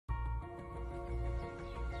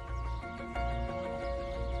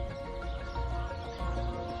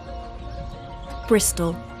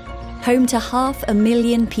Bristol, home to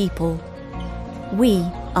 500,000 people. We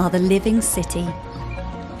are the living city.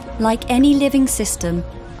 Like any living system,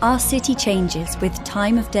 our city changes with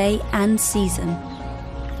time of day and season.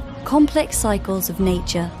 Complex cycles of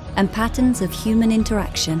nature and patterns of human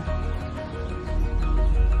interaction.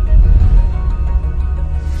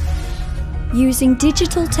 Using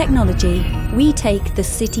digital technology, we take the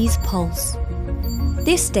city's pulse.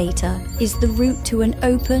 This data is the route to an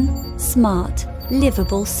open, smart,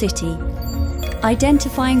 livable city,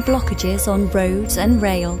 identifying blockages on roads and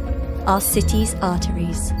rail, our city's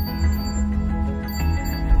arteries.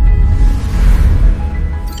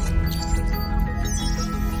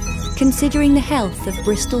 Considering the health of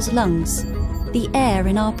Bristol's lungs, the air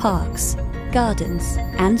in our parks, gardens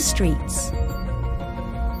and streets.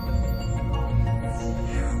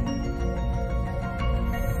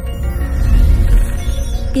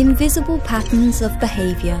 Invisible patterns of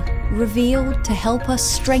behaviour revealed to help us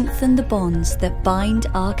strengthen the bonds that bind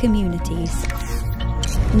our communities.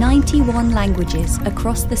 91 languages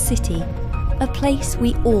across the city, a place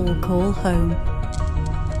we all call home.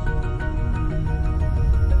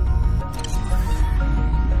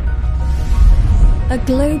 A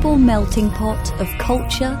global melting pot of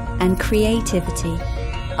culture and creativity.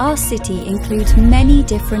 Our city includes many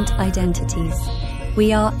different identities.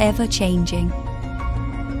 We are ever changing.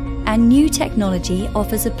 And new technology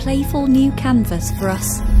offers a playful new canvas for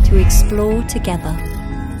us to explore together.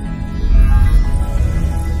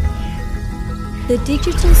 The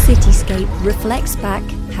digital cityscape reflects back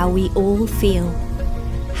how we all feel.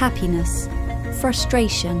 Happiness,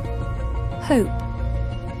 frustration, hope.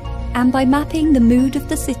 And by mapping the mood of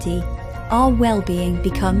the city, our well-being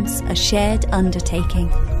becomes a shared undertaking.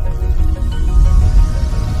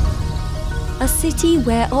 A city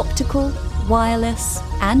where optical, wireless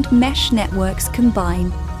and mesh networks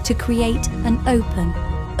combine to create an open,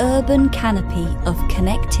 urban canopy of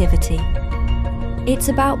connectivity. It's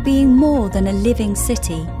about being more than a living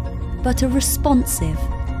city, but a responsive,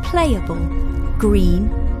 playable,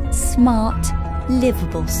 green, smart,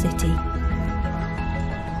 livable city.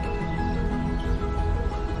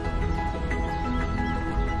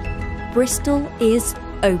 Bristol is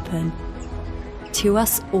open to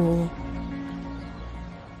us all.